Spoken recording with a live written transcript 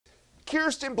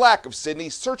Kiersten Black of Sidney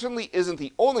certainly isn't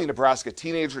the only Nebraska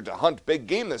teenager to hunt big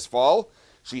game this fall.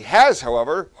 She has,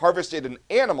 however, harvested an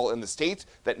animal in the state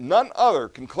that none other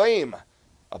can claim: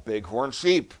 a bighorn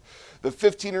sheep. The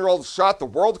 15-year-old shot the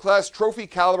world-class trophy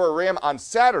caliber ram on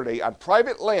Saturday on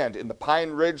private land in the Pine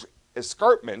Ridge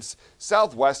escarpments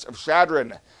southwest of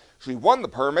Chadron. She won the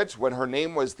permit when her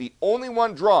name was the only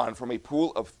one drawn from a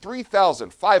pool of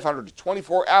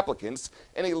 3,524 applicants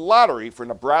in a lottery for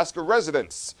Nebraska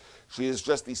residents. She is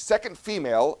just the second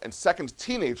female and second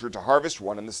teenager to harvest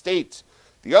one in the state.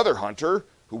 The other hunter,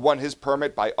 who won his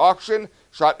permit by auction,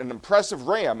 shot an impressive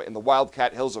ram in the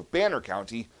Wildcat Hills of Banner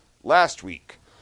County last week.